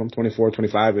all 3 of them, 24,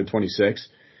 25, and 26.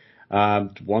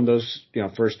 Won those,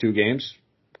 first 2 games.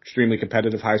 Extremely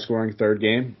competitive, high-scoring third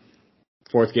game.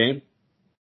 Fourth game,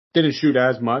 didn't shoot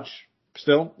as much.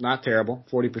 Still, not terrible,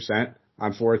 40%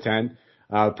 on 4 of 10.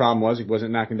 The problem was he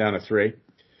wasn't knocking down a 3.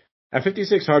 At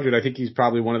 5,600, I think he's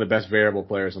probably one of the best variable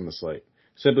players on the slate.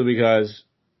 Simply because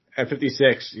at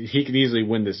 56, he could easily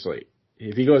win this slate.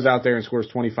 If he goes out there and scores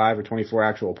 25 or 24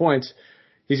 actual points,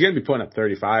 he's going to be putting up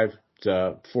 35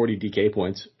 to 40 DK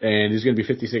points, and he's going to be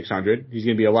 5,600. He's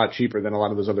going to be a lot cheaper than a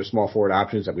lot of those other small forward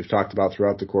options that we've talked about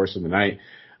throughout the course of the night.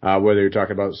 Whether you're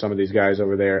talking about some of these guys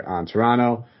over there on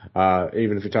Toronto,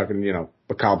 even if you're talking,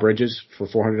 Mikal Bridges for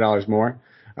 $400 more.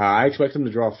 I expect him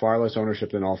to draw far less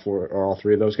ownership than all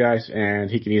 3 of those guys, and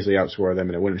he can easily outscore them,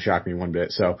 and it wouldn't shock me one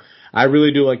bit. So I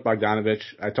really do like Bogdanović.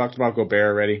 I talked about Gobert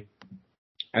already.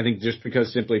 I think just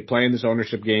because simply playing this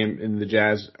ownership game in the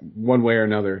Jazz one way or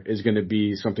another is going to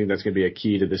be something that's going to be a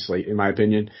key to this slate, in my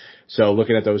opinion. So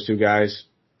looking at those 2 guys,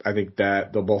 I think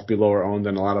that they'll both be lower owned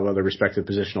than a lot of other respective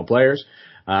positional players,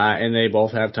 and they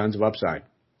both have tons of upside.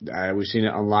 We've seen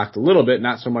it unlocked a little bit,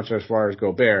 not so much as far as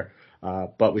Gobert,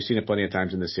 but we've seen it plenty of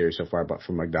times in this series so far, but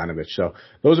from Bogdanović. So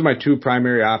those are my 2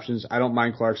 primary options. I don't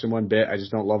mind Clarkson one bit. I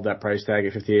just don't love that price tag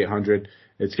at 5,800.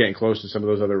 It's getting close to some of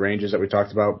those other ranges that we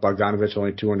talked about. Bogdanović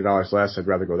only $200 less. I'd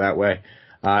rather go that way.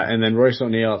 And then Royce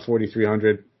O'Neal at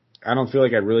 4,300. I don't feel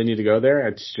like I really need to go there.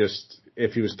 It's just,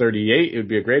 if he was 38, it would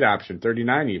be a great option.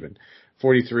 39 even.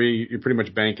 43, you're pretty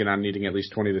much banking on needing at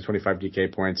least 20 to 25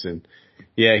 DK points. And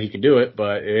yeah, he can do it,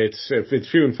 but it's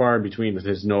few and far in between with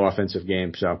his no offensive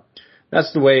game. So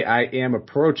that's the way I am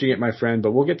approaching it, my friend.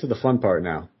 But we'll get to the fun part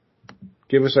now.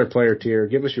 Give us our player tier.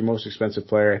 Give us your most expensive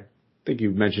player. I think you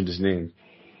mentioned his name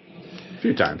a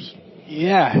few times.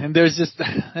 Yeah, and there's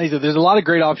a lot of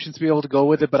great options to be able to go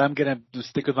with it, but I'm going to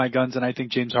stick with my guns, and I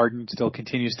think James Harden still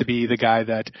continues to be the guy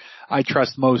that I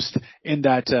trust most in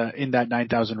that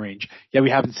 9,000 range. Yeah, we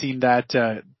haven't seen that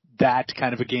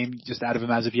kind of a game just out of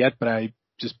him as of yet, but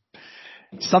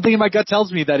something in my gut tells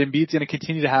me that Embiid's going to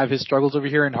continue to have his struggles over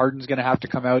here, and Harden's going to have to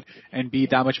come out and be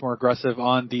that much more aggressive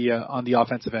on the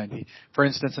offensive end. For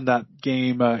instance, in that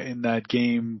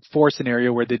game 4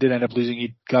 scenario where they did end up losing,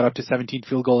 he got up to 17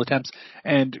 field goal attempts,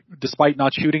 and despite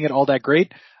not shooting it all that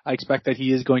great, I expect that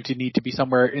he is going to need to be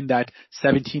somewhere in that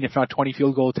 17, if not 20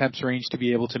 field goal attempts range to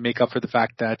be able to make up for the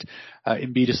fact that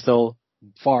Embiid is still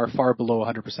far, far below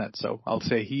 100%. So I'll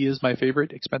say he is my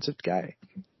favorite expensive guy.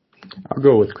 I'll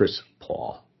go with Chris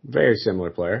Paul. Very similar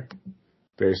player.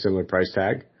 Very similar price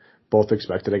tag. Both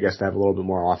expected, I guess, to have a little bit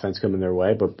more offense coming their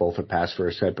way, but both are pass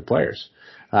first type of players.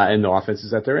 And the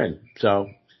offenses that they're in. So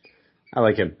I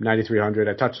like him. 9,300.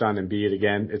 I touched on Embiid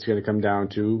again. It's going to come down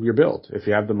to your build. If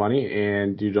you have the money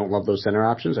and you don't love those center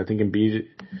options, I think Embiid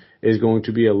is going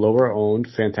to be a lower owned,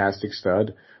 fantastic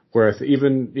stud. Where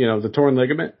even, the torn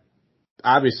ligament,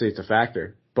 obviously it's a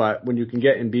factor. But when you can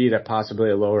get Embiid at possibly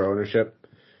a lower ownership,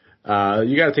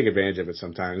 you got to take advantage of it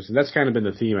sometimes. And that's kind of been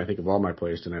the theme, I think, of all my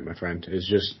plays tonight, my friend, is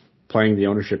just playing the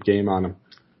ownership game on them.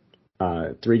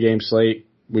 3-game slate.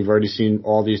 We've already seen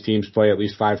all these teams play at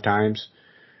least 5 times.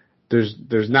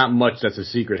 There's not much that's a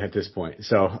secret at this point.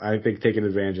 So I think taking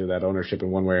advantage of that ownership in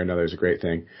one way or another is a great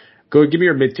thing. Go give me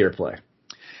your mid-tier play.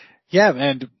 Yeah,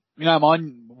 and I'm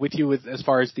on with you with as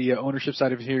far as the ownership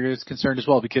side of it here is concerned as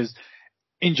well, because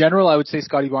In general, I would say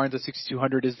Scotty Barnes at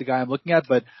 6,200 is the guy I'm looking at,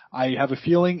 but I have a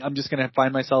feeling I'm just going to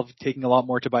find myself taking a lot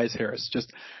more Tobias Harris.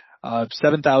 Just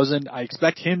 7,000. I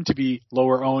expect him to be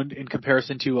lower owned in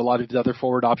comparison to a lot of the other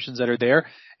forward options that are there.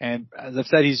 And as I've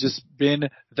said, he's just been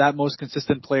that most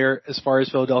consistent player as far as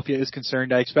Philadelphia is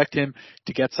concerned. I expect him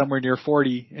to get somewhere near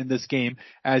 40 in this game,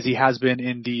 as he has been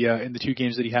in the 2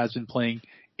 games that he has been playing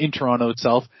in Toronto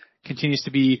itself. Continues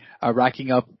to be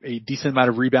racking up a decent amount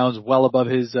of rebounds, well above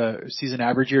his season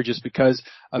average here, just because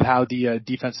of how the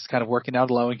defense is kind of working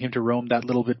out, allowing him to roam that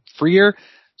little bit freer.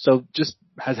 So just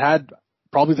has had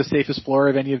probably the safest floor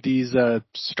of any of these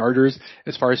starters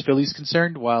as far as Philly's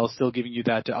concerned, while still giving you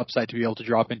that upside to be able to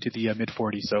drop into the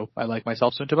mid-40s. So I like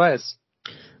myself some Tobias.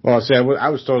 Well, see, I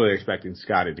was totally expecting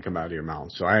Scotty to come out of your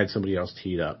mouth, so I had somebody else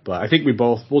teed up. But I think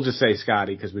we'll just say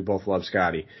Scotty because we both love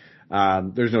Scotty.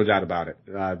 There's no doubt about it.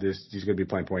 He's going to be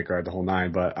playing point guard the whole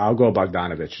 9, but I'll go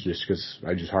Bogdanovich just because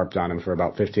I just harped on him for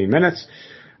about 15 minutes.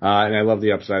 And I love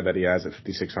the upside that he has at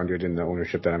 5,600 and the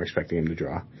ownership that I'm expecting him to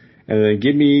draw. And then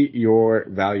give me your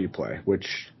value play, which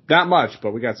not much,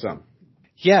 but we got some.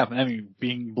 Yeah, I mean,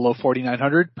 being below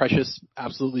 4,900, Precious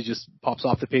absolutely just pops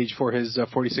off the page for his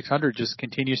 4,600. Just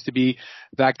continues to be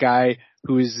that guy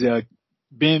who's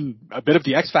been a bit of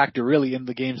the X factor really in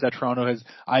the games that Toronto has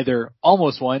either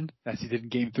almost won, as he did in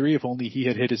Game 3, if only he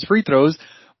had hit his free throws.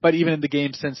 But even in the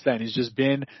game since then, he's just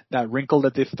been that wrinkle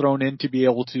that they've thrown in to be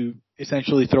able to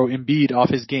essentially throw Embiid off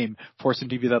his game, force him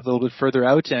to be that little bit further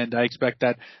out. And I expect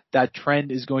that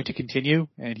trend is going to continue,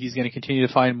 and he's going to continue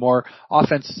to find more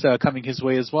offense coming his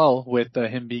way as well, with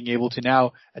him being able to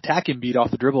now attack Embiid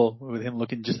off the dribble, with him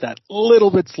looking just that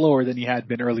little bit slower than he had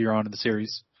been earlier on in the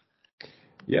series.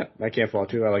 Yeah, I can't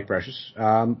fault you. I like Precious.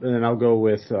 And then I'll go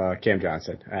with Cam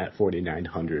Johnson at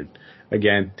 4,900.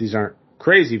 Again, these aren't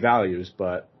crazy values,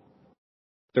 but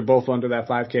they're both under that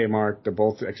 5K mark. They're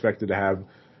both expected to have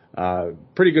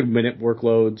pretty good minute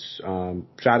workloads,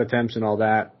 shot attempts and all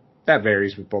that. That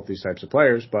varies with both these types of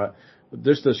players, but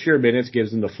just the sheer minutes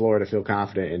gives them the floor to feel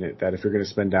confident in it, that if you're going to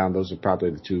spend down, those are probably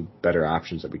the 2 better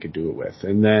options that we could do it with.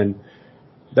 And then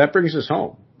that brings us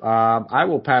home. I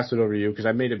will pass it over to you because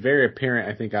I made it very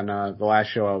apparent, I think, on the last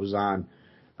show I was on.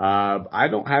 I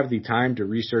don't have the time to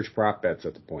research prop bets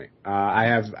at the point.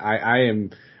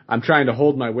 I'm trying to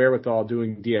hold my wherewithal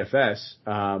doing DFS,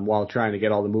 while trying to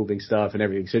get all the moving stuff and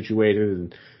everything situated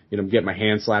and, get my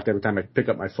hand slapped every time I pick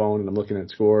up my phone and I'm looking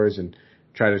at scores and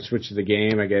try to switch to the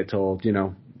game. I get told,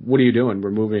 what are you doing?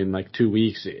 We're moving in like 2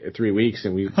 weeks, 3 weeks,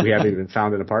 and we haven't even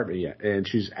found an apartment yet. And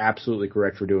she's absolutely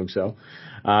correct for doing so.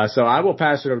 So I will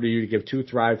pass it over to you to give 2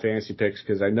 Thrive fantasy picks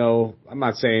because I know I'm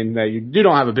not saying that you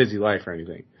don't have a busy life or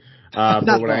anything.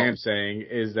 But what I am saying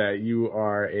is that you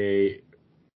are a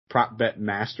prop bet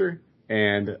master,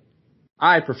 and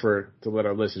I prefer to let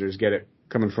our listeners get it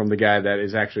coming from the guy that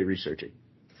is actually researching.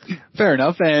 Fair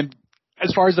enough. And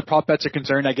as far as the prop bets are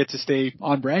concerned, I get to stay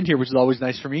on brand here, which is always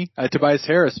nice for me. Tobias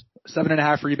Harris,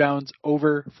 7.5 rebounds,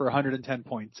 over for 110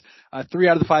 points. 3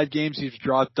 out of the 5 games, he's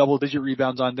drawn double-digit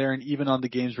rebounds on there, and even on the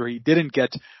games where he didn't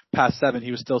get past 7,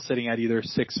 he was still sitting at either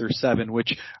 6 or 7,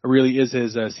 which really is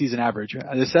his season average.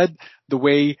 As I said, the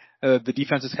way the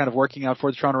defense is kind of working out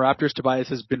for the Toronto Raptors, Tobias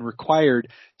has been required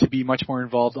to be much more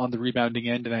involved on the rebounding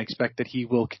end, and I expect that he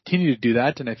will continue to do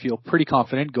that, and I feel pretty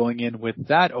confident going in with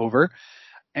that over.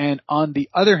 And on the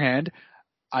other hand,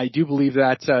 I do believe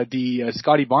that the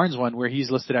Scotty Barnes one, where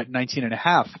he's listed at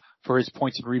 19.5 for his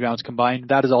points and rebounds combined,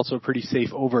 that is also a pretty safe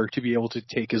over to be able to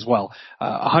take as well.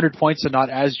 100 points are not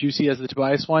as juicy as the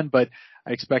Tobias one, but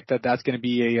I expect that that's going to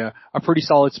be a pretty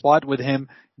solid spot with him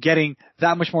getting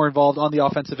that much more involved on the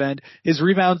offensive end. His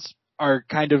rebounds are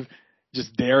kind of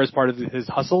just there as part of his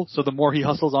hustle. So the more he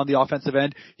hustles on the offensive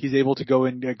end, he's able to go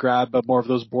and grab more of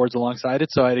those boards alongside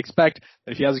it. So I'd expect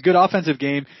that if he has a good offensive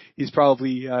game, he's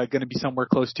probably going to be somewhere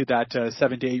close to that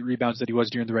 7 to 8 rebounds that he was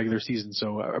during the regular season.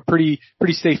 So a pretty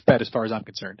safe bet as far as I'm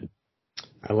concerned.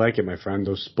 I like it, my friend.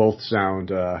 Those both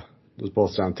sound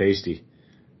tasty.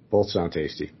 Both sound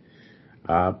tasty.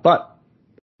 But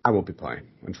I won't be playing,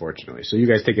 unfortunately. So you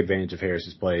guys take advantage of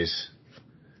Harris's plays.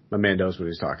 My man knows what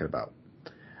he's talking about.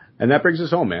 And that brings us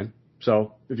home, man.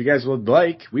 So if you guys would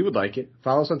like, we would like it,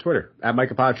 follow us on Twitter at Mike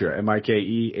Apotria,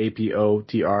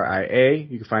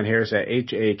 MikeApotria. You can find Harris at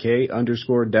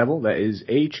HAK_Devil. That is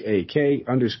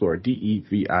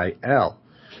HAK_DEVIL.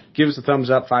 Give us a thumbs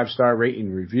up, 5-star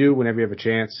rating, review whenever you have a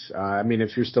chance.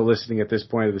 If you're still listening at this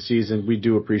point of the season, we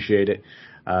do appreciate it.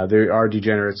 There are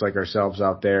degenerates like ourselves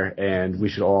out there, and we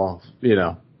should all,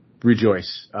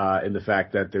 rejoice in the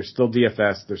fact that there's still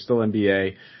DFS, there's still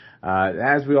NBA.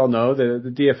 As we all know,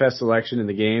 the DFS selection in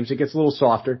the games, it gets a little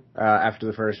softer, after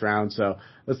the first round. So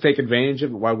let's take advantage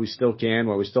of it while we still can,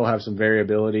 while we still have some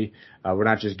variability. We're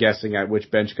not just guessing at which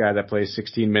bench guy that plays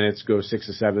 16 minutes goes 6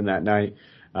 or 7 that night.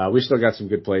 We still got some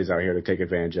good plays out here to take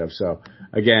advantage of. So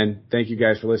again, thank you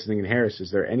guys for listening. And Harris,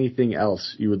 is there anything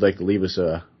else you would like to leave us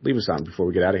on before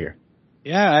we get out of here?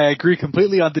 Yeah, I agree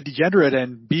completely on the degenerate,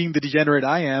 and being the degenerate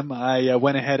I am, I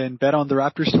went ahead and bet on the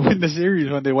Raptors to win the series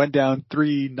when they went down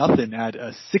 3-0 at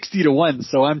 60-1.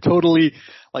 So I'm totally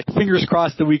fingers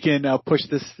crossed that we can push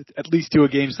this at least to a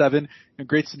game 7. A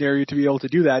great scenario to be able to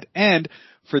do that. And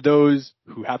for those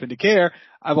who happen to care,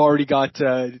 I've already got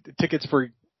tickets for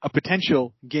a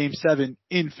potential game 7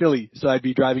 in Philly. So I'd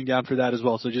be driving down for that as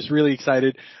well. So just really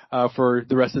excited for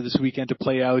the rest of this weekend to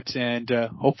play out, and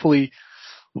hopefully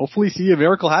see a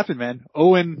miracle happen, man.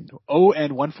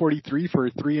 0-143 for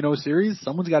a 3-0 series.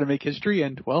 Someone's got to make history,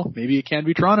 and well, maybe it can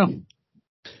be Toronto.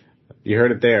 You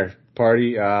heard it there.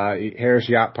 Party, Harris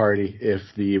Yacht Party if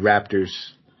the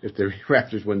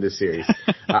Raptors win this series.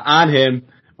 On him,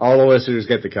 all the listeners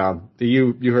get to come.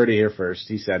 You heard it here first.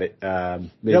 He said it.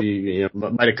 Maybe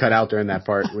might have cut out during that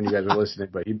part when you guys were listening,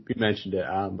 but he mentioned it.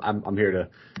 I'm here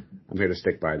to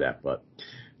stick by that. But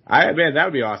man, that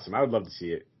would be awesome. I would love to see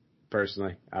it.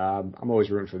 Personally, I'm always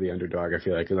rooting for the underdog. I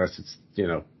feel like, unless it's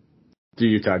the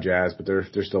Utah Jazz, but they're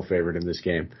still favored in this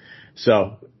game.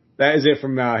 So that is it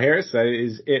from Harris. That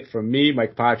is it from me,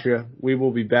 Mike Patria. We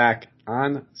will be back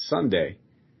on Sunday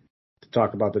to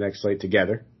talk about the next slate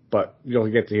together. But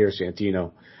you'll get to hear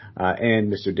Santino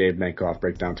and Mr. Dave Menkoff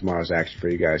break down tomorrow's action for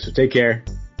you guys. So take care,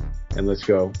 and let's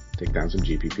go take down some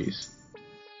GPPs.